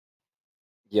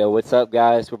Yo, what's up,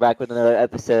 guys? We're back with another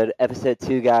episode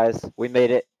 2, guys. We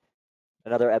made it,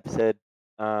 another episode.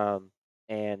 Um,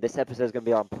 and this episode is gonna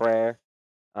be on prayer.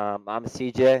 I'm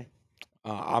CJ.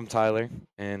 I'm Tyler,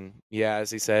 and yeah,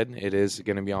 as he said, it is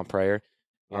going to be on prayer.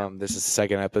 Yeah, This is the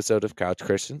second episode of Couch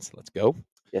Christians. Let's go.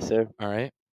 yes, sir. All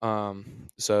right.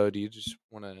 So do you just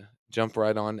want to jump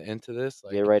right on into this?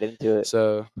 Get right into it.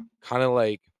 So kind of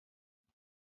like,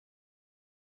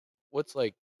 what's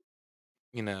like,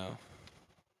 you know,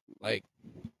 like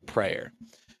prayer.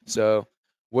 So,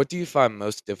 what do you find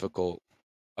most difficult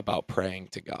about praying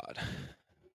to God?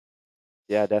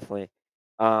 Yeah, definitely.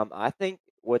 I think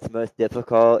what's most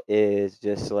difficult is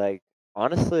just like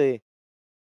honestly,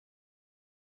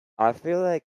 I feel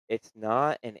like it's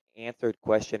not an answered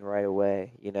question right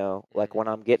away. Like when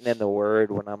I'm getting in the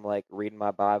Word, when I'm like reading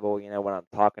my Bible, when I'm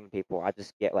talking to people, I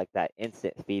just get like that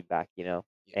instant feedback, Yeah.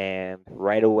 and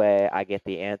right away I get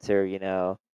the answer.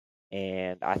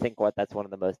 And I think that's one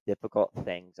of the most difficult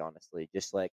things, honestly,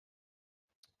 just like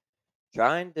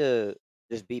trying to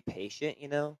just be patient.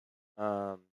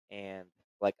 Um, and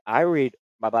like I read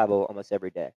my Bible almost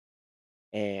every day,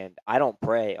 and I don't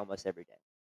pray almost every day.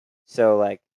 So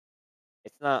like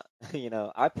it's not,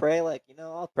 I pray like,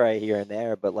 I'll pray here and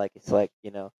there, but like it's like,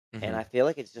 and Hmm. I feel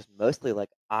like it's just mostly like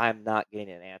I'm not getting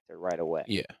an answer right away.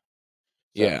 Yeah.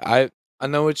 So Yeah. I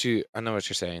know what you're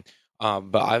saying.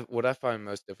 But what I find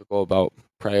most difficult about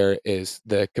prayer is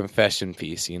the confession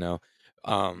piece.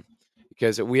 Um,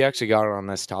 because we actually got on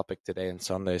this topic today in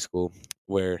Sunday school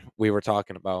where we were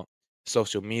talking about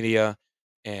social media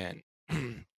and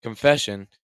confession,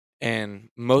 and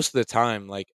most of the time,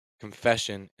 like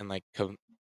confession and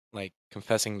like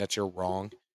confessing that you're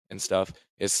wrong and stuff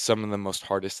is some of the most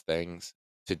hardest things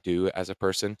to do as a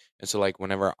person. And so like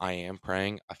whenever I am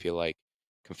praying, I feel like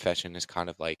confession is kind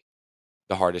of like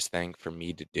the hardest thing for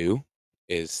me to do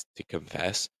is to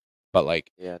confess. But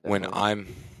like yeah, when definitely.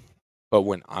 I'm but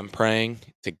when I'm praying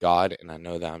to God and I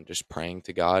know that I'm just praying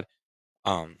to God,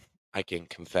 um I can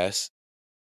confess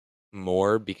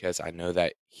more because I know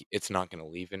that it's not going to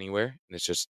leave anywhere and it's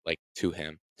just like to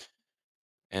him.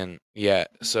 And yeah,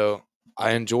 so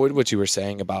I enjoyed what you were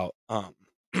saying about um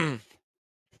the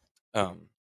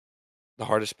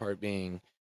hardest part being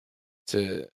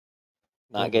to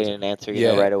Not what was getting it? an answer,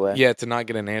 Yeah, right away. yeah, to not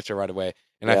get an answer right away.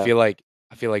 And I Yeah, feel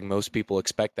like most people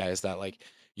expect that is that like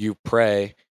you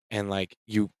pray and like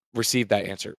you receive that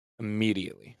answer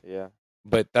immediately. yeah,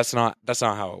 But that's not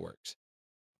how it works.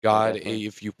 yeah, God, definitely.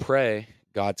 if you pray,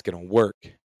 God's going to work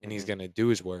and he's Hmm. going to do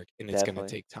his work and it's going to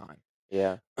Definitely. take time.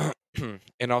 Yeah,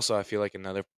 And also I feel like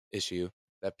another issue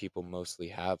that people mostly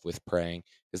have with praying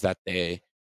is that they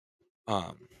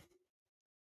um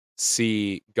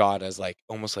see God as like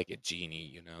almost like a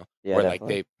genie, yeah, where like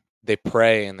definitely. they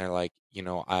pray and they're like,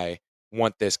 I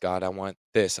want this God, I want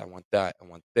this, I want that, I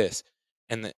want this.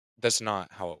 And that's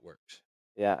not how it works.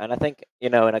 Yeah, and I think,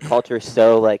 in a culture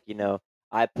so like,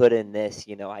 I put in this,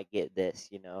 I get this.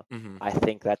 Hmm. I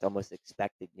think that's almost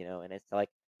expected, and it's like,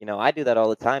 I do that all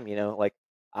the time, like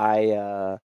I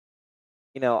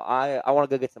I want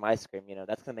to go get some ice cream,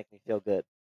 that's gonna make me feel good.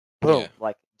 Yeah. Boom,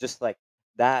 like just like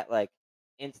that, like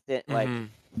instant, like Hmm.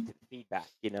 feedback.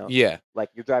 Yeah. Like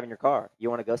you're driving your car, you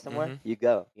want to go somewhere, Hmm. you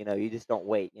go, you just don't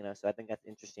wait. So I think that's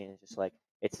interesting. It's just like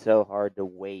it's so hard to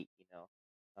wait.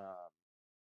 Um,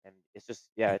 and it's just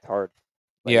yeah, it's hard.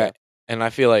 But Yeah. yeah, And I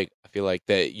feel like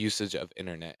the usage of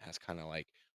internet has kind of like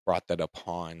brought that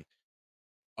upon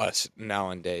us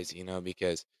nowadays,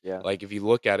 because yeah, like if you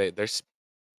look at it, there's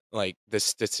like the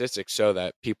statistics show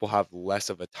that people have less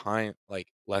of a time, like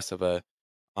less of a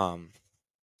um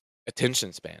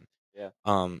attention span. yeah,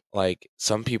 Like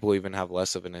some people even have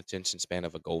less of an attention span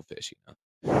of a goldfish,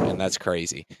 and that's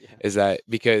crazy. yeah, Is that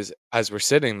because as we're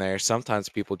sitting there, sometimes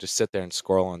people just sit there and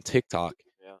scroll on TikTok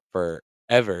yeah,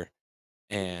 forever,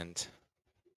 and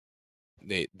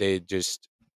they just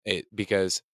it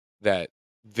because that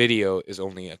video is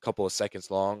only a couple of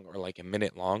seconds long or like a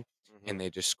minute long, hmm, and they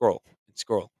just scroll and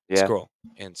scroll and yeah, scroll,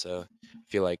 and so I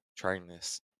feel like trying to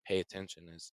pay attention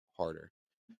is harder.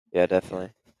 yeah, And yeah.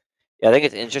 definitely. Yeah, I think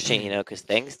it's interesting, because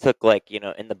things took like,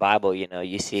 in the Bible, you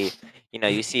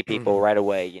see people right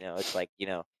away, it's like,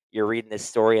 you're reading this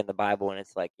story in the Bible and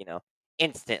it's like,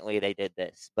 instantly they did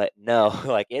this. But no,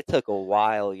 like it took a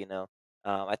while.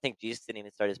 I think Jesus didn't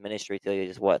even start his ministry till he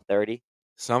was what, 30?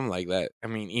 Something like that. I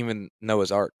mean, even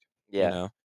Noah's Ark, you Yeah. know,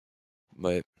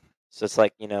 but So it's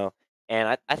like,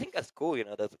 and I think that's cool,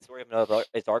 the story of Noah's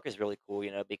Ark is really cool,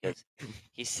 because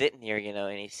he's sitting here,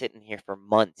 and he's sitting here for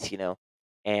months,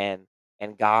 and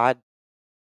and God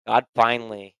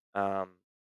finally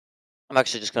I'm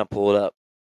actually just gonna pull it up.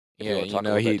 If you Yeah, want to talk a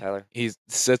little bit, Tyler. he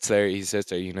sits there,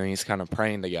 he's kind of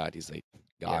praying to God. He's like,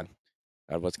 Yeah,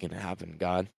 God, what's gonna happen?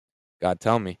 God,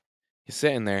 tell me. He's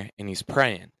sitting there and he's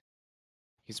praying.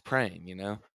 He's praying.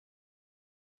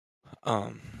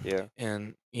 Um, yeah,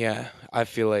 and yeah, I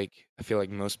feel like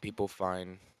most people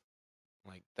find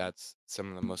like that's some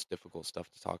of the most difficult stuff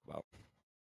to talk about.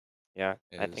 yeah.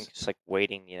 I think Is just like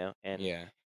waiting, and yeah.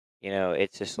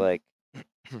 it's just like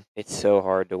it's so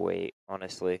hard to wait,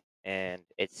 honestly, and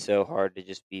it's so hard to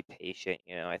just be patient.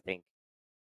 I think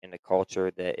in a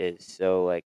culture that is so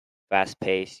like fast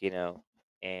paced,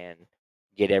 and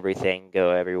get everything,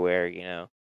 go everywhere.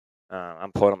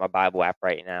 I'm pulling up my Bible app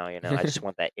right now. I just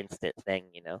want that instant thing.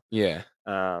 Yeah.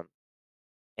 Um,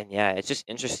 and yeah, it's just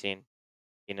interesting,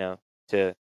 you know,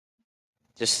 to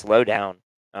just slow down,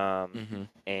 Mhm.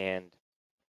 and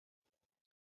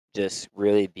just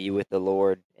really be with the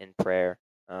Lord in prayer.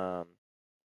 Um,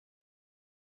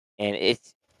 and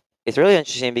it's really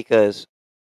interesting because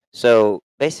so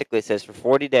basically it says for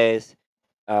 40 days,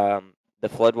 the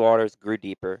flood waters grew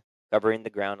deeper, covering the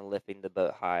ground and lifting the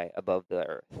boat high above the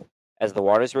earth. As the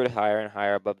waters rose higher and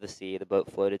higher above the sea, the boat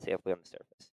floated safely on the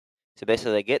surface. So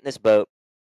basically, they get in this boat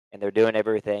and they're doing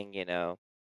everything,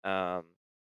 um,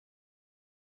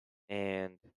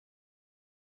 and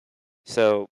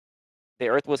so the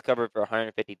earth was covered for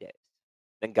 150 days.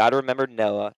 Then God remembered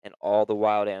Noah and all the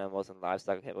wild animals and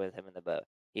livestock with him in the boat.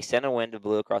 He sent a wind to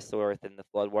blow across the earth, and the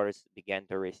floodwaters began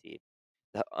to recede.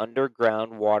 The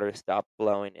underground water stopped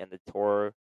flowing, and the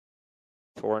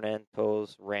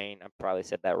torrentials rain, I probably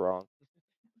said that wrong,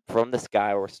 from the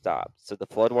sky were stopped. So the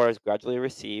floodwaters gradually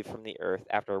receded from the earth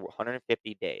after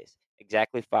 150 days,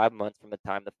 exactly 5 months from the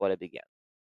time the flood had begun.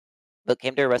 But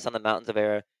came to rest on the mountains of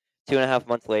Ara 2.5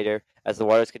 months later. As the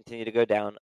waters continued to go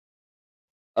down,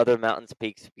 other mountains'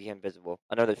 peaks became visible.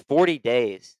 Another 40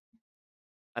 days.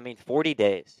 I mean, 40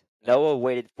 days. That's Noah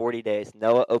waited 40 days.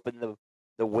 Noah opened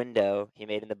the window he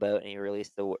made in the boat and he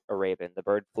released a raven. The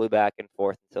bird flew back and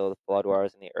forth until the flood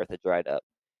waters and the earth had dried up.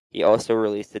 He also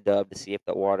released a dove to see if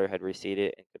the water had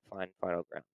receded and could find final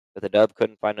ground. But the dove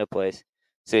couldn't find no place.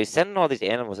 So he's sending all these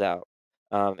animals out.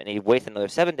 And he waits another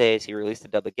 7 days. He released the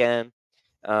dove again.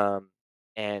 Um,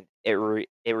 and it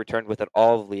returned with an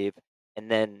olive leaf. And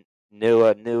then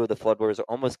Noah knew the flood waters were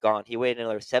almost gone. He waited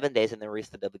another 7 days and then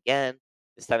released the dove again.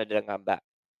 This time it didn't come back.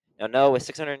 Now Noah was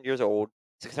 600 years old,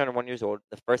 601 years old,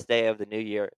 the first day of the new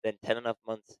year. Then 10.5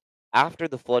 months after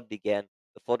the flood began,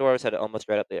 the flood waters had almost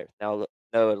dried up the earth. Now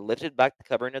Noah lifted back the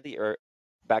covering of the earth,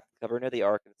 back the covering of the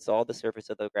ark, and saw the surface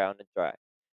of the ground and dry.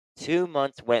 2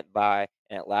 months went by,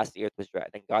 and at last the earth was dry.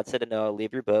 Then God said to Noah,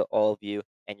 "Leave your boat, all of you,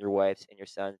 and your wives and your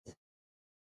sons,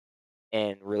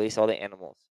 and release all the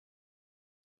animals."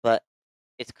 But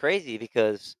it's crazy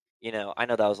because, I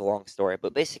know that was a long story,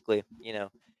 but basically,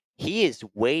 he is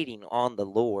waiting on the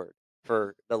Lord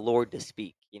for the Lord to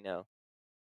speak, he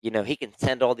can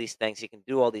send all these things, he can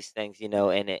do all these things, and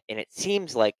it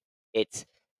seems like it's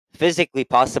physically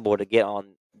possible to get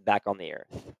on back on the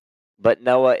earth. But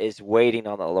Noah is waiting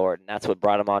on the Lord, and that's what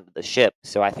brought him onto the ship.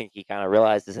 So I think he kind of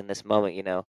realizes in this moment,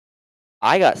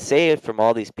 I got saved from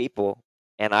all these people,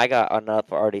 and I got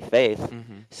enough already faith,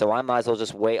 mhm. so I might as well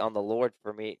just wait on the Lord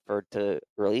for to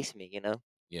release me.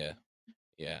 Yeah.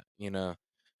 Yeah.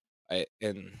 I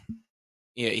and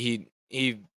yeah,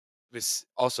 he was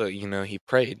also, he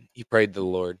prayed. He prayed to the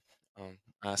Lord,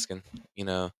 asking, you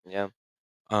know, Yeah,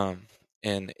 um,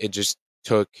 and it just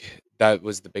took that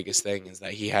was the biggest thing is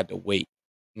that he had to wait.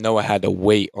 Noah had to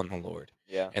wait on the Lord,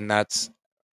 yeah, and that's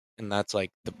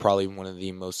like the probably one of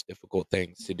the most difficult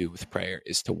things to do with prayer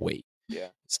is to wait. yeah,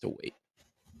 Is to wait.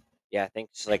 yeah. I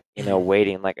think just like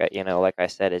waiting, like like I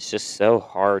said, it's just so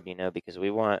hard, because we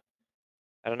want.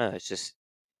 I don't know.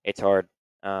 It's hard.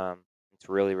 It's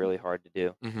really really hard to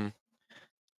do. hmm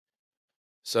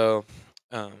So,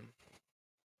 um,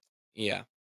 yeah.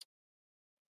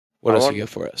 What I else you want got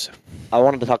for us? I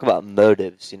wanted to talk about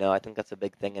motives. I think that's a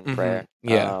big thing in prayer.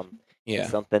 Yeah. And Yeah.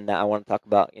 something that I want to talk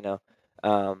about.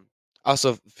 Um, I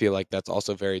also feel like that's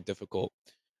also very difficult.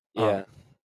 yeah. Um,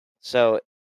 So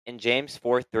in James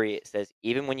 4:3 it says,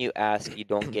 "Even when you ask, you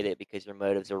don't get it because your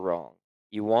motives are wrong.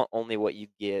 You want only what you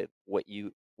give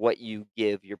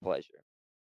your pleasure."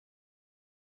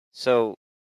 So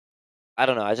I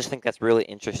don't know. I just think that's really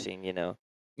interesting.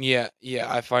 yeah,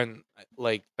 yeah, I find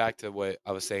like back to what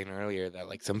I was saying earlier that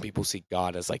like some people see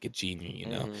God as like a genie,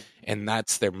 Mhm. and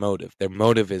that's their motive. Their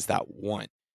motive is that want,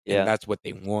 and Yeah. that's what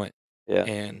they want, Yeah.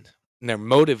 and their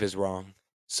motive is wrong.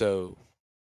 So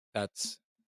that's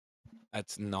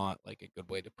that's not like a good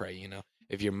way to pray.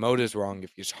 If your motive's wrong,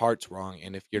 if your heart's wrong,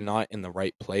 and if you're not in the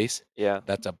right place, Yeah.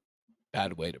 that's a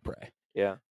bad way to pray.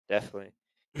 Yeah. Definitely.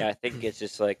 Yeah, I think it's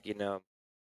just like, I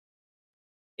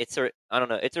don't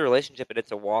know, it's a relationship and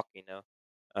it's a walk,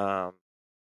 Um,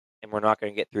 and we're not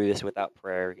going to get through this without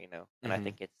prayer, And I Hmm.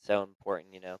 think it's so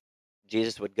important,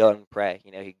 Jesus would go and pray,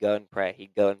 he'd go and pray,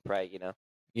 he'd go and pray,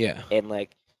 Yeah. And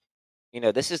like,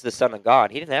 this is the Son of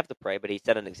God. He didn't have to pray, but he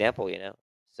set an example,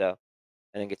 So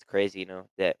I think it's crazy,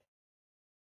 that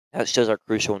shows our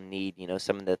crucial need,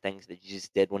 some of the things that Jesus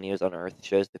did when he was on earth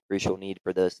shows the crucial need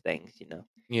for those things, He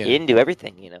Yeah. didn't do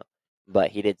everything,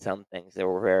 but he did some things that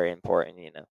were very important,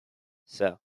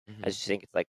 So I Hmm. just think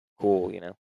it's like cool,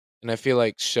 And I feel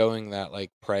like showing that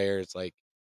like prayer is like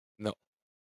no,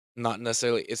 not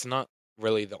necessarily. It's not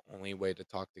really the only way to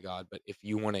talk to God, but if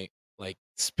you want to like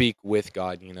speak with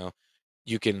God,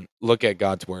 you can look at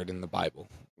God's word in the Bible.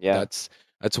 Yeah, That's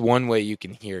that's one way you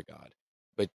can hear God,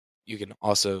 but you can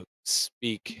also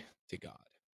speak to God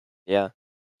yeah,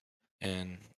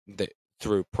 and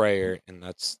through prayer, and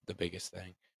that's the biggest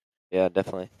thing. yeah,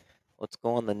 definitely. Let's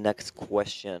go on the next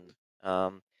question.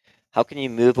 Um, how can you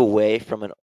move away from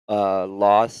an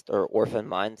lost or orphan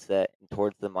mindset and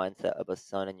towards the mindset of a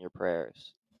son in your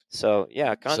prayers? So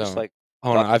yeah, kind of just So, like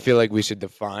hold on, I talking. feel like we should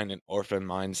define an orphan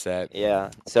mindset.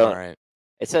 Yeah. All So right.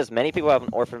 it says many people have an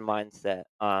orphan mindset,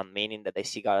 meaning that they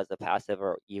see God as a passive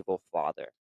or evil father.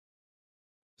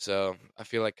 So, I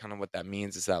feel like kind of what that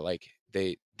means is that like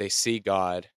they see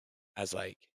God as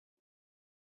like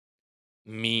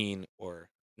mean or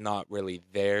not really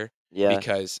there Yeah.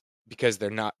 because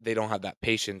they don't have that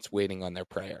patience waiting on their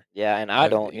prayer. Yeah, and I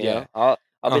don't, Yeah. I'll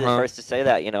be the Uh-huh. first to say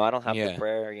that, I don't have the Yeah.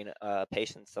 prayer,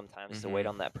 patience sometimes to wait Mhm.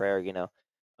 on that prayer,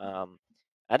 Um,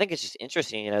 I think it's just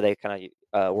interesting, they kind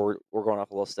of we're going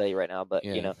off a little study right now, but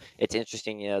Yeah. it's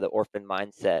interesting, the orphan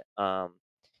mindset,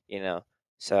 you know.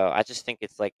 So I just think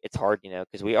it's like it's hard,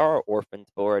 because we are orphans,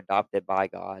 but we're adopted by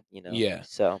God, Yeah.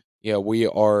 So Yeah, we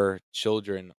are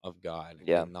children of God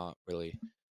yeah, and not really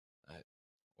uh,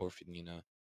 orphan. yeah,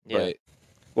 But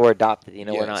we're adopted, we're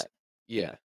yes. not,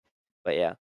 Yeah. but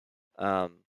yeah,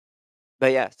 um.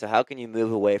 But yeah, so how can you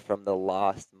move away from the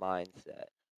lost mindset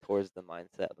towards the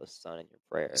mindset of a son in your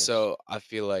prayers? So I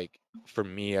feel like for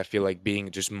me, I feel like being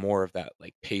just more of that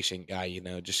like patient guy,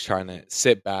 just trying to Mhm.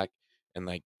 sit back and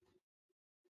like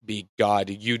be God,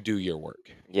 you do your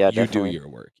work. Yeah, You do definitely. your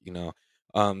work.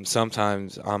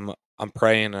 Sometimes I'm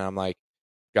praying and I'm like,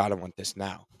 God, I want this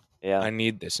now. Yeah, I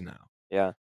need this now.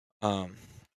 yeah, Um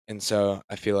and so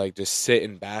I feel like just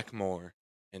sitting back more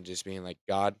and just being like,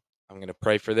 God, I'm gonna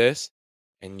pray for this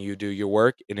and you do your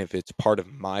work. And if it's part of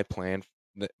my plan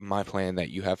that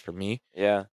you have for me,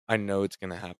 yeah, I know it's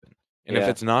gonna happen. And if yeah,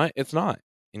 it's not, it's not.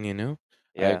 And I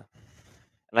yeah.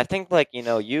 And I think like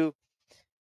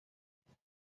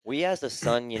we as a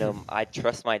son, I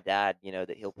trust my dad,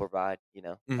 that he'll provide,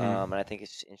 Mhm. and I think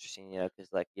it's just interesting,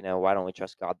 because like why don't we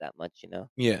trust God that much,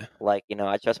 Yeah. Like,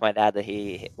 I trust my dad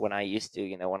that when I used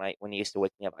to, when he used to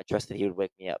wake me up, I trusted he would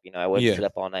wake me up. I wouldn't Yeah. sit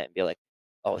up all night and be like,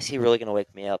 oh, is he really gonna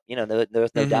wake me up? There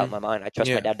was no doubt in Mhm. my mind. I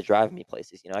trust my Yeah. dad to drive me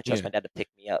places. I trust Yeah. my dad to pick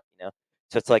me up.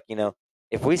 So it's like,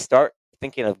 if we start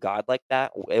thinking of God like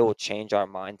that, it will change our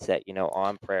mindset,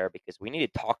 on prayer because we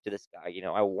need to talk to this guy.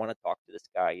 I want to talk to this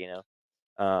guy.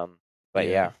 Um, but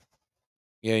Yeah.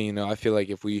 yeah, Yeah, I feel like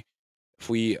if we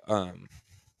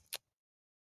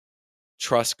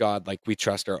trust God like we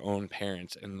trust our own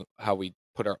parents and how we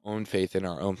put our own faith in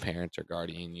our own parents or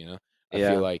guardian, I feel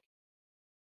yeah, like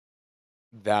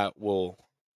that will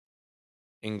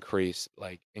increase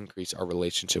our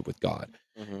relationship with God.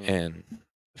 hmm, And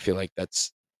I feel like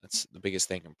that's the biggest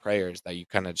thing in prayer is that you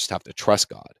kind of just have to trust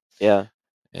God. yeah.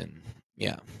 And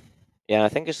yeah. Yeah, I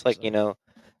think just like, So,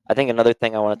 I think another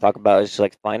thing I want to talk about is just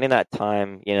like finding that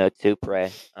time, to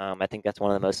pray. I think that's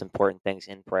one of the most important things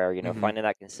in prayer, mhm. finding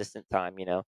that consistent time,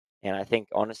 And I think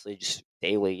honestly, just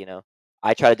daily,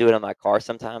 I try to do it in my car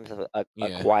sometimes, a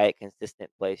Yeah. quiet,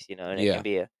 consistent place, and Yeah.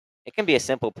 it can be a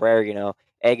simple prayer,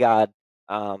 Hey God,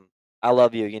 um, I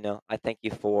love you, I thank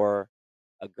you for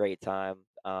a great time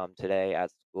today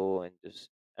at school and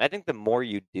I think the more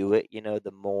you do it,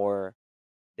 the more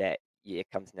that it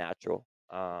comes natural.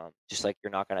 Just like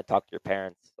you're not gonna talk to your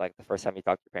parents like the first time you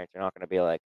talk to your parents, you're not gonna be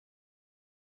like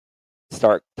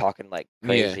start talking like Yeah.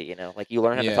 crazy, Like you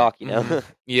learn how to Yeah. talk,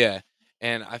 Mhm. Yeah.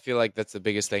 And I feel like that's the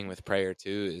biggest thing with prayer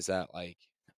too is that like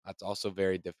that's also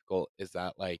very difficult is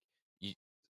that like you,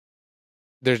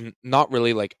 there's not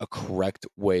really like a correct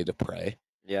way to pray,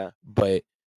 Yeah, but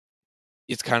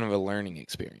it's kind of a learning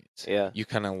experience. yeah, You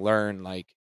kind of learn like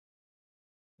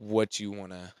what you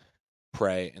want to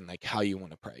pray and like how you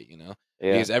want to pray, yeah.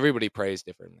 because everybody prays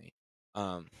differently.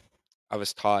 Um I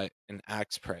was taught an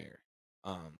Acts prayer,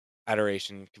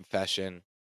 adoration, confession,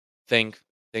 thank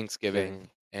Thanksgiving, Giving.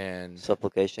 and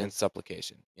Supplication.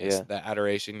 supplication. Yes, Yeah. the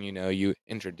adoration, you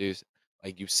introduce,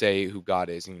 like, you say who God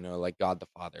is, like God the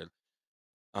Father,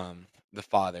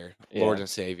 Lord Yeah. and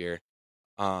Savior,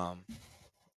 um,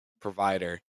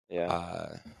 provider, Yeah.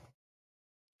 uh,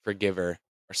 forgiver,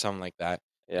 or something like that.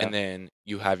 Yeah. And then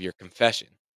you have your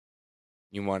confession.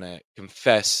 You want to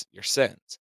confess your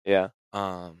sins. Yeah.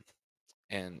 Um,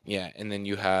 and yeah, and then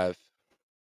you have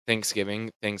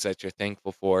Thanksgiving, things that you're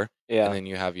thankful for, and Yeah. then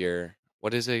you have your,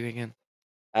 what is it again?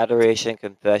 Adoration,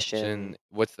 confession,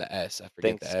 What's the S? I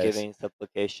forget the S. thanksgiving,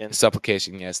 supplication.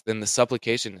 Supplication, yes. Then the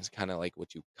supplication is kind of like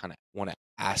what you kind of want to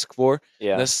ask for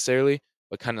Yeah. necessarily,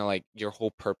 but kind of like your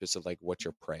whole purpose of like what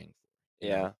you're praying for.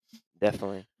 Yeah.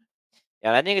 Definitely. Yeah,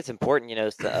 and I think it's important,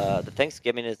 the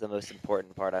Thanksgiving is the most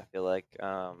important part, I feel like.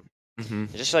 Hmm.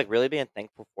 Just like really being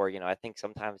thankful for, I think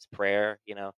sometimes prayer,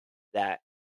 that,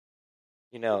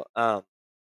 you know, um,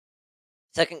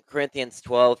 2 Corinthians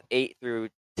 12:8 through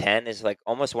 10 is like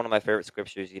almost one of my favorite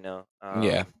scriptures,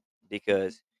 Yeah.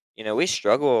 because, we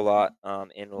struggle a lot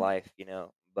in life,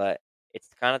 but it's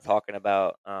kind of talking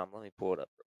about, let me pull it up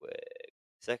real quick.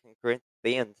 2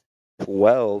 Corinthians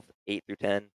 12:8 through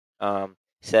 10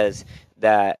 says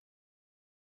that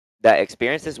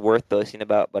experience is worth boasting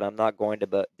about, but I'm not going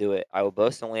to do it. I will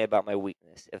boast only about my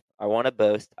weakness. If I want to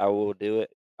boast, I will do it.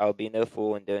 I will be no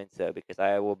fool in doing so because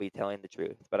I will be telling the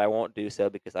truth. But I won't do so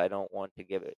because I don't want to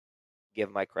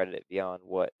give my credit beyond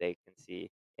what they can see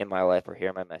in my life or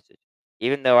hear my message.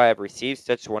 Even though I have received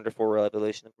such wonderful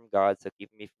revelation from God, so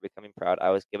keeping me from becoming proud, I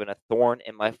was given a thorn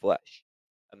in my flesh,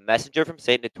 a messenger from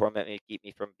Satan to torment me, to keep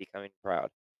me from becoming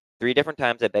proud. 3 different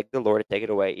times I begged the Lord to take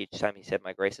it away. Each time he said,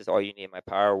 "My grace is all you need. My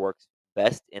power works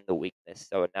best in the weakness."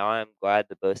 So now I am glad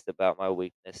to boast about my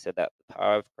weakness so that the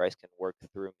power of Christ can work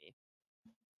through me.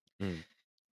 Mm,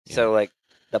 yeah. So, like,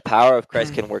 the power of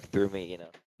Christ can work through me.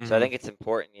 So I Hmm. think it's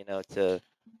important, to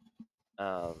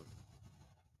um,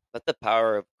 let the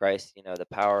power of Christ, the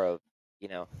power of,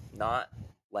 not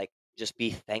like just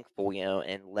be thankful,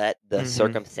 and let the Hmm.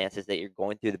 circumstances that you're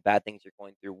going through, the bad things you're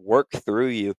going through, work through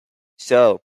you.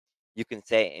 So you can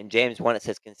say in James 1, it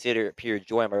says, "Consider it pure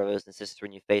joy, my brothers and sisters,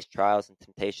 when you face trials and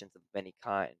temptations of any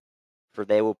kind, for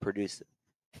they will produce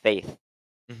faith."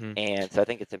 Hmm. And so I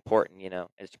think it's important,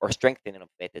 or strengthening of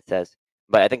faith, it says.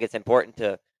 But I think it's important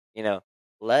to, you know,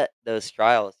 let those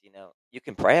trials, you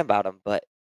can pray about them, but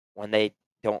when they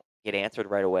don't get answered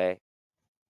right away,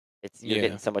 you're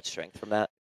getting Yeah. so much strength from that.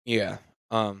 Yeah.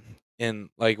 Um, and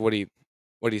like what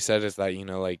he said is that,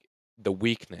 like the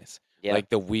weakness, Yeah, like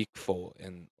the weakful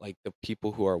and like the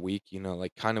people who are weak,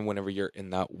 like kind of whenever you're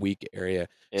in that weak area,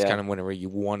 it's yeah, kind of whenever you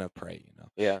want to pray.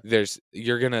 yeah,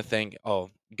 You're gonna think, oh,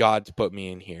 God's put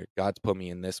me in here, God's put me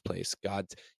in this place,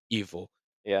 evil,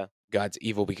 yeah, God's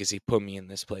evil because he put me in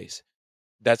this place.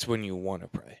 That's when you want to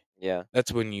pray. yeah,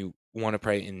 That's when you want to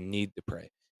pray and need to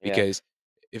pray, yeah, because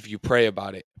if you pray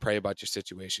about it, pray about your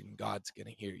situation, God's going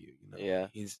to hear you, yeah,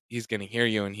 He's going to hear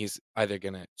you, and he's either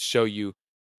going to show you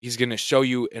he's going to show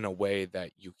you in a way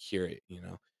that you hear it.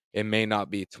 It may not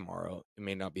be tomorrow, it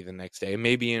may not be the next day, it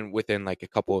may be in within like a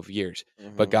couple of years,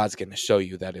 but hmm God's going to show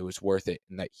you that it was worth it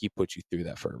and that he put you through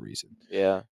that for a reason.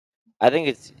 yeah. I think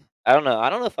it's, I don't know. I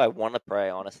don't know if I want to pray,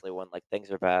 honestly, when like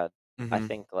things are bad. I Mhm.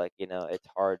 think like, it's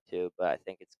hard to, but I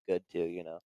think it's good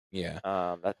to, Yeah.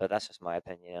 but that's just my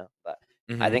opinion, But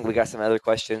I think we got Mhm. some other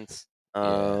questions.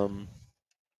 Yeah. Um,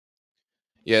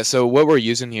 Yeah, so what we're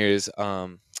using here is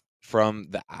from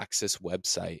the Axis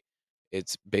website.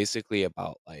 It's basically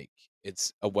about like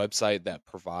it's a website that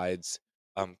provides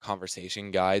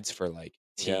conversation guides for like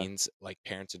yeah, teens, like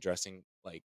parents addressing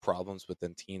like problems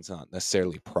within teens, not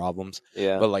necessarily problems,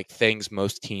 yeah, but like things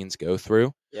most teens go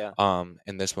through. yeah.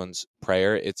 And this one's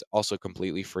prayer. It's also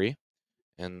completely free.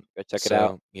 And Go check it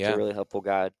out. so It's a yeah, really helpful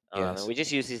guide. And yes. we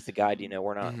just use these to guide.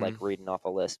 We're not like Mhm. reading off a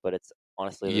list, but it's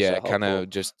honestly they're Yeah, so kind helpful. of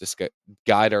just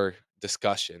guide our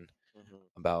discussion hmm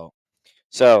about.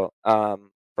 So,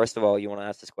 first of all, you want to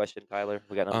ask this question, Tyler?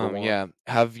 We got number one. Yeah.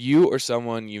 Have you or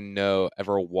someone you know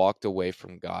ever walked away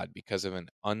from God because of an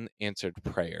unanswered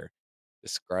prayer?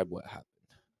 Describe what happened.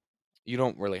 You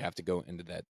don't really have to go into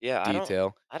that Yeah,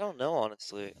 detail. I don't know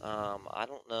honestly. I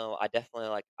don't know. I definitely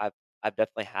like I've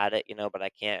definitely had it, but I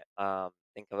can't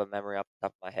think of a memory off the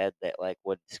top of my head that like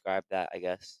would describe that. I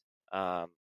guess.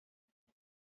 Um,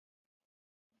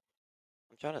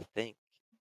 I'm trying to think.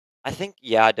 I think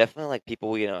yeah, definitely like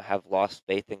people have lost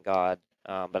faith in God,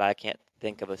 but I can't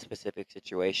think of a specific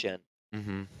situation.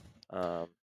 Hmm. Um,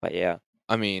 but yeah.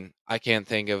 I mean, I can't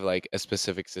think of like a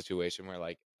specific situation where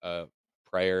like a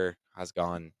prayer has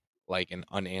gone, like an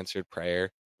unanswered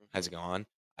prayer has hmm gone.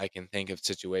 I can think of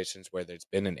situations where there's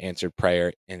been an answered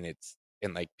prayer and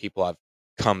like people have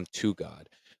come to God.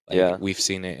 Like Yeah. we've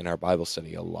seen it in our Bible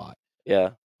study a lot,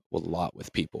 Yeah.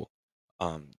 with people.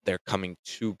 They're coming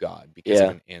to God because of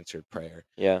Yeah. an answered prayer.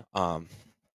 Yeah. Um,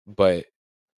 but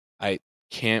I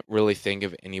can't really think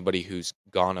of anybody who's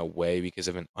gone away because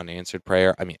of an unanswered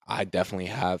prayer. I mean, I definitely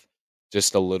have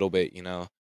just a little bit,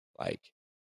 like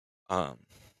um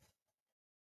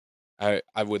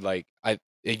I would like I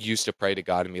used to pray to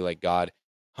God and be like, God,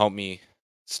 help me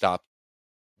stop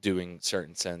doing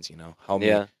certain sins,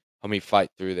 Yeah. help me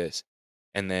fight through this.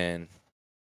 And then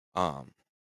um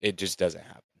it just doesn't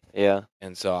happen. Yeah.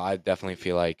 And so I definitely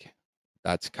feel like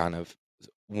that's kind of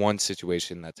one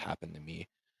situation that's happened to me.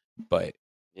 But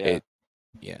Yeah. it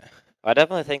yeah. I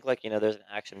definitely think like there's an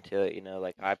action to it.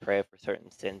 Like I pray for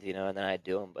certain sins, and then I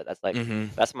do them, but that's like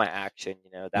Mhm. that's my action.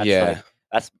 That's like Yeah.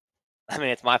 that's I mean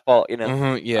it's my fault.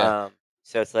 Mhm. Yeah. Um,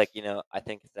 so it's like I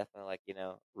think it's definitely like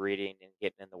reading and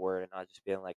getting in the Word and not just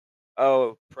being like,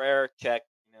 oh, prayer check.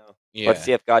 Let's Yeah.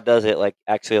 see if God does it. Like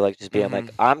actually like just being like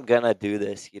Mhm. I'm gonna do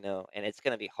this. And it's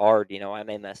gonna be hard. I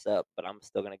may mess up, but I'm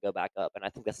still gonna go back up. And I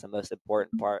think that's the most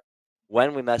important part.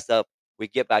 When we mess up, we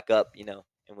get back up.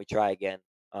 And we try again.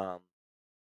 Um,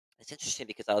 it's interesting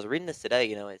because I was reading this today.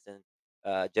 It's in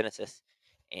Genesis,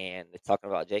 and it's talking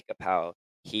about Jacob, how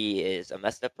he is a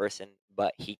messed up person,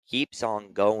 but he keeps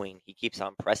on going. He keeps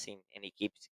on pressing, and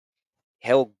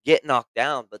he'll get knocked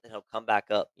down, but then he'll come back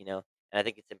up. And I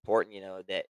think it's important,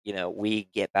 that we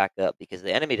get back up because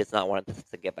the enemy does not want us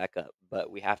to get back up,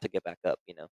 but we have to get back up.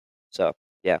 So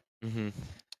yeah, Mhm.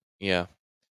 Yeah.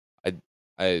 I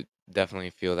I definitely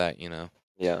feel that.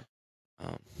 yeah.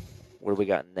 Um What do we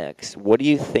got next? What do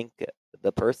you think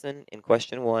the person in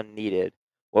question one needed?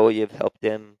 What would you have helped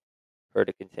him her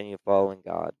to continue following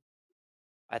God?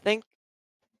 I think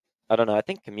I don't know. I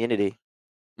think community.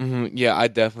 Yeah, I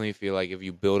definitely feel like if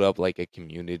you build up like a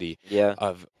community Yeah,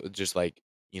 of just like,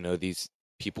 these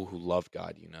people who love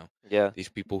God, yeah, these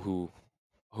people who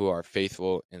are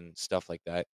faithful and stuff like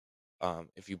that.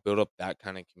 If you build up that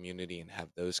kind of community and have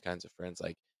those kinds of friends,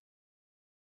 like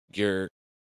you're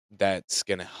that's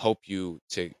gonna help you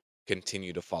to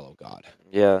continue to follow God.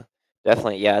 yeah.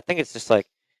 Definitely. Yeah, I think it's just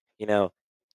you know,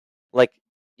 like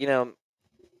you know,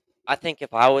 I think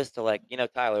if I was to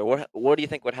Tyler, what do you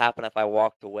think would happen if I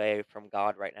walked away from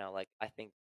God right now? Like, I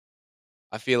think,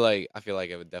 I feel like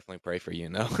I would definitely pray for you.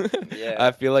 I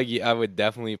yeah, feel like I would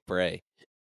definitely pray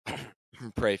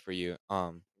pray for you.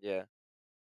 yeah,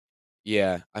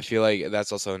 Yeah, I feel like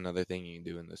that's also another thing you can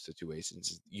do in those situations.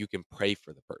 Is you can pray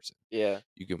for the person. yeah,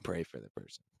 You can pray for the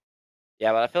person.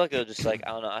 yeah. But I feel like it'll just I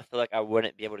don't know. I feel like I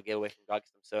wouldn't be able to get away from God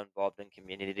because I'm so involved in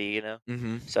community.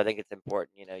 Mhm. So I think it's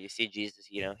important. You see Jesus.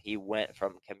 He went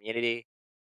from community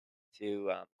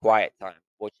to quiet time,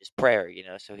 which is prayer.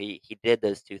 So he did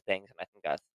those two things, and I think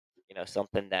that's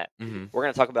something that Mhm. we're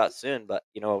gonna talk about soon. But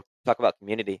talk about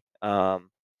community,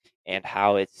 and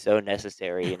how it's so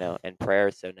necessary. And prayer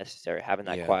is so necessary. Having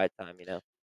that Yeah. quiet time. So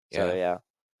Yeah. yeah,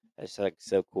 it's like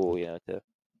so cool. To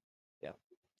yeah.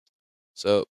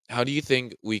 So, how do you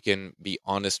think we can be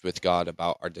honest with God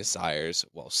about our desires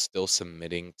while still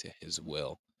submitting to his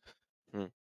will? Hmm.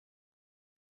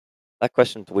 That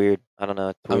question's weird. I don't know.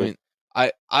 It's I weird.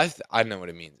 mean, I know what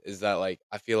it means. Is that like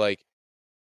I feel like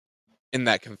in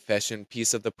that confession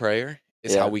piece of the prayer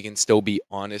is how Yeah. we can still be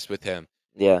honest with him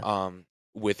Yeah.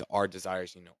 with our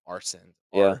desires, our sins,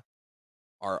 Yeah.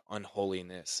 our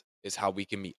unholiness is how we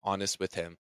can be honest with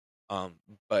him. Um,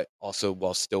 but also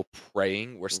while still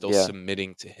praying, we're still Yeah.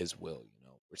 submitting to his will,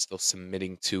 we're still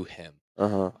submitting to him. Uh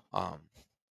huh. Um,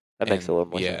 That makes a and little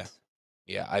more yeah, sense.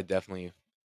 yeah, I definitely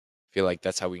feel like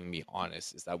that's how we can be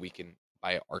honest, is that we can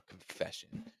by our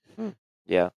confession. Hmm.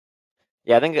 Yeah.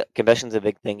 Yeah, I think confession's a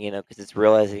big thing, because it's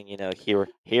realizing,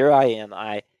 here I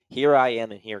am, here I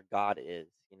am, and here God is.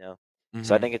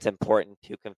 So I Hmm. think it's important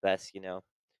to confess,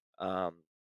 um,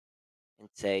 and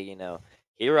say,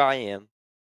 here I am,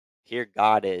 here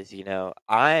God is.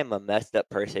 I'm a messed up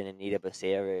person in need of a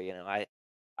savior.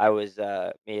 I was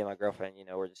me and my girlfriend,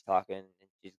 we're just talking, and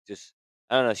she's just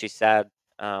I don't know, she's sad,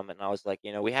 and I was like,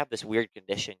 we have this weird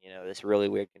condition, this really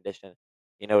weird condition.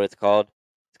 You know what it's called?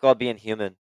 It's called being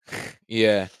human.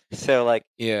 Yeah, So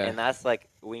yeah. and that's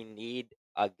we need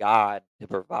a God to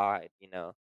provide.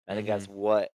 I think Hmm. that's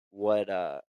what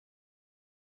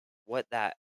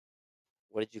that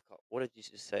what did you call what did you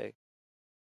just say?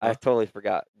 I Huh? totally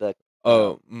forgot the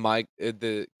Oh,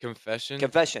 the confession.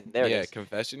 confession. There it Yeah, is.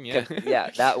 confession. Yeah. Yeah,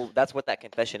 that's what that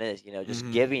confession is. Just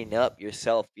Hmm. giving up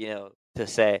yourself. To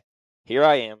say, here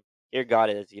I am, here God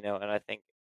is. And I think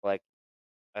like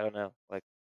I don't know,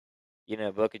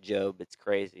 Book of Job. It's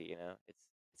crazy.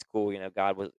 It's cool.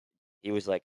 God was he was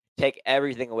like, take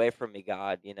everything away from me,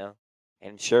 God.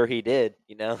 and sure he did,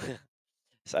 you know.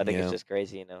 So I think it's Yeah. just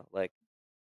crazy, you know. Like,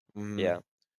 hmm yeah,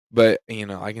 But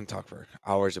I can talk for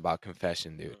hours about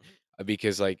confession, dude, mhm,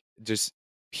 because like just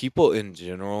people in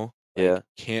general like yeah.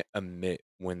 can't admit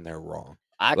when they're wrong.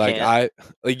 I Like can't. I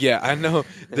like yeah, I know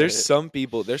there's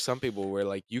some people where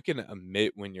like you can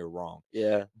admit when you're wrong,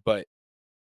 Yeah, but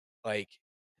like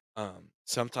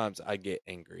sometimes I get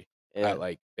angry yeah, at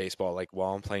like baseball, like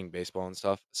while I'm playing baseball and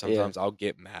stuff. yeah, Sometimes I'll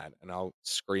get mad and I'll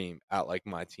scream at like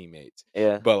my teammates.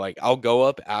 yeah, But like I'll go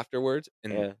up afterwards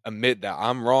and yeah, admit that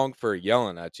I'm wrong for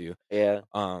yelling at you. yeah,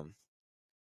 Um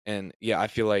and yeah, I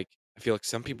feel like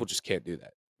some people just can't do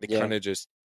that. They yeah, kind of just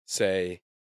say,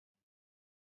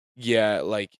 yeah,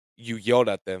 like you yelled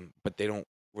at them, but they don't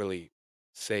really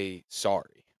say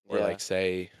sorry or yeah, like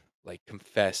say like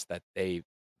confess that they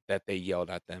yelled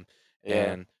at them.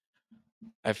 yeah, And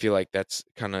I feel like that's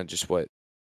kind of just what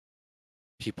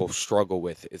people struggle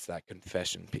with is that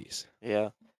confession piece. yeah.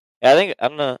 Yeah, I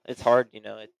don't know. It's hard, you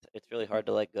know. It's really hard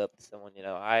to let go up to someone, you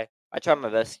know. I try my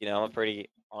best, you know. I'm a pretty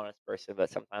honest person, but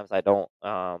sometimes I don't.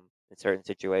 In certain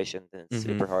situations, and it's Mhm.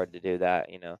 super hard to do that,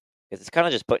 you know, because it's kind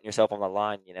of just putting yourself on the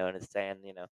line, you know, and it's saying,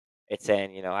 you know,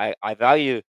 I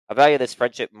value this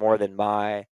friendship more than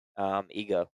my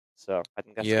ego. So I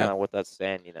think that's Yeah. kind of what that's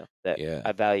saying, you know, that Yeah.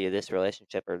 I value this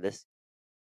relationship or this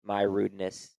my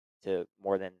rudeness to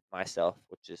more than myself,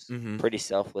 which is Mhm. pretty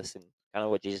selfless and kind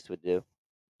of what Jesus would do.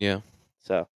 Yeah.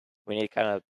 So we need to kind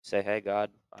of say, "Hey,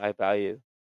 God, I value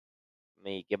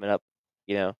me giving up,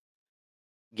 you know,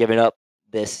 giving up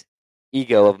this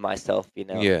ego of myself, you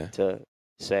know, Yeah. to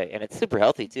say." And it's super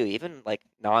healthy too. Even like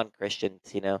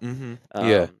non-Christians, you know, Mhm.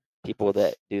 Yeah. people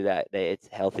that do that, it's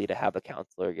healthy to have a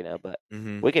counselor, you know. But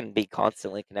Mhm. we can be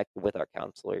constantly connected with our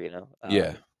counselor, you know,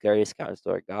 Yeah. greatest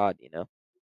counselor, God, you know.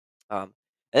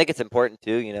 I think it's important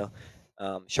too, you know,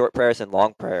 short prayers and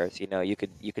long prayers. You know, you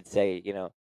could say, you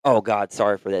know, "Oh God,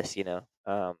 sorry for this," you know,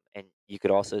 and you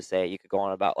could also say you could go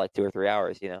on about like 2 or 3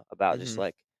 hours, you know, about just Mhm.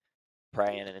 like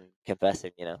praying and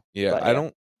confessing, you know. Yeah. But I yeah,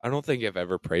 don't I don't think I've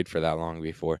ever prayed for that long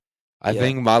before. I yeah,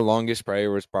 think my longest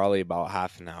prayer was probably about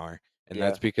half an hour, and yeah,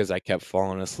 that's because I kept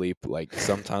falling asleep like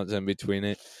sometimes in between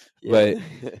it. yeah, But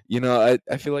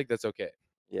I feel like that's okay.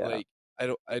 yeah, Like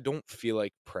I don't feel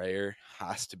like prayer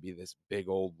has to be this big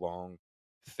old long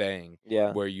thing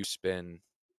yeah, where you spend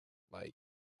like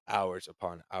hours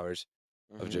upon hours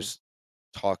of hmm, just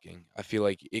talking. I feel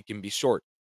like it can be short,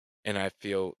 and I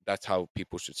feel that's how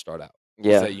people should start out.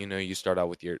 Is yeah, that you start out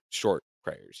with your short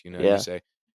prayers. You yeah, say,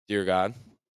 "Dear God,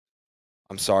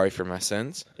 I'm sorry for my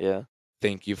sins. yeah,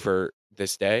 Thank you for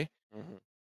this day, hmm,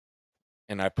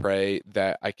 and I pray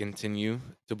that I continue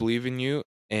to believe in you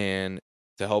and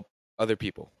to help other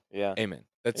people. yeah, Amen."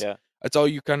 That's yeah, that's all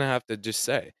you kind of have to just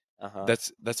say. uh huh,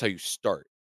 That's how you start.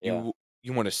 yeah,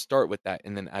 You want to start with that,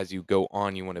 and then as you go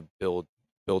on, you want to build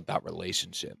that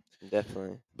relationship,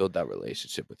 definitely. build that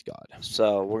relationship with God.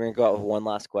 So we're gonna go out with one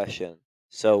last question.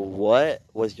 So, what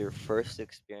was your first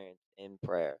experience in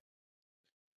prayer?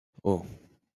 Oh,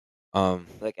 um,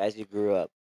 Like as you grew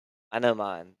up? I know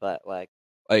mine, but like,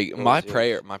 like what was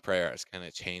yours? my prayer has kind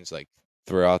of changed like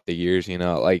throughout the years.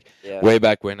 Like Yeah, way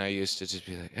back when I used to just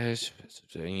be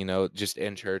like, just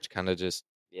in church, kind of just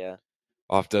yeah.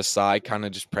 off to the side, kind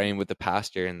of just praying with the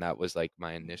pastor, and that was like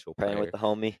my initial Praying with prayer. the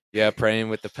homie. Yeah, praying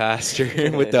with the pastor,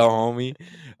 with the homie.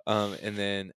 And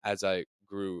then as I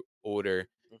grew older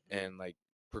Mhm. and like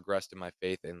progressed in my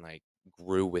faith and like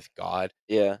grew with God,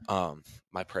 Yeah. um,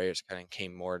 my prayers kind of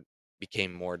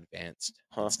became more advanced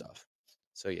and Huh. stuff.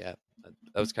 So yeah,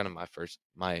 that was kind of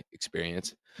my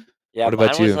experience. Yeah, What about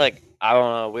mine was you? like I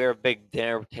don't know. We were a big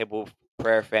dinner table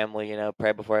prayer family. You know,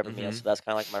 pray before every meal. Mhm. So that's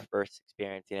kind of like my first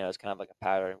experience. You know, it's kind of like a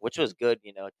pattern, which was good.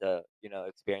 You know, to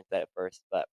experience that at first.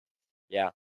 But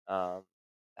yeah,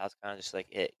 that was kind of just like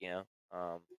it. You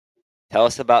know, tell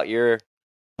us about your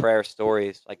prayer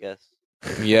stories. I guess.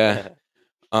 Yeah.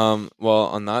 Well,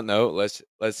 on that note,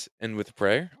 let's end with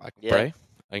prayer. I can Yeah. pray.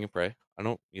 I can pray. I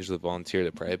don't usually volunteer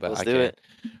to pray, but Let's I do can. it.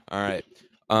 All right.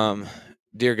 Um,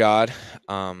 dear God,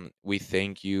 we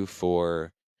thank you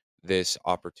for this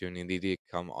opportunity to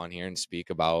come on here and speak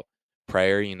about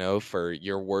prayer, for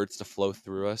your words to flow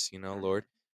through us, Lord.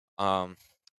 Mhm. Um,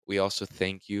 we also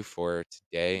thank you for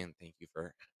today and thank you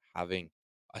for having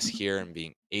us here and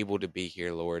being able to be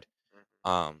here, Lord. Mhm.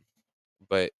 Um,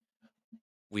 but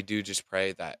we do just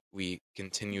pray that we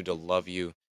continue to love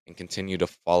you and continue to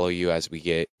follow you as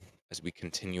we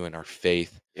continue in our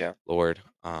faith, Yeah. Lord.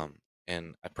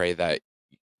 And I pray that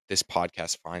this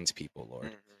podcast finds people,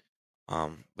 Lord. Mhm.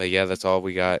 But yeah, that's all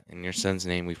we got. In your son's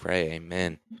name we pray.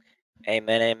 Amen.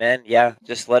 Amen. Amen. Yeah.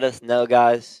 Just let us know,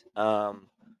 guys.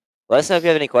 Let us know if you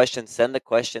have any questions. Send the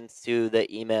questions to the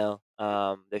email.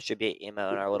 There should be an email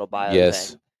in our little bio thing.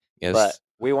 Yes. But Yes.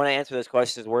 we want to answer those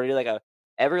questions. We're gonna do like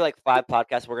every like 5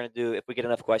 podcasts. We're gonna do, if we get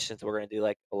enough questions, we're gonna do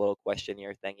like a little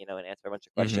questionnaire thing, and answer a bunch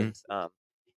of Mm-hmm. questions.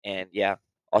 And yeah,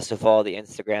 also follow the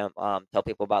Instagram. Tell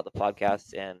people about the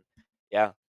podcast, and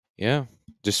yeah, Yeah.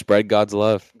 Just spread God's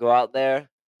love. go out there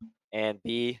and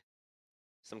be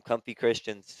some comfy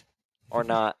Christians or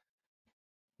not.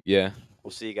 Yeah.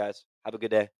 We'll see you guys. Have a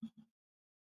good day.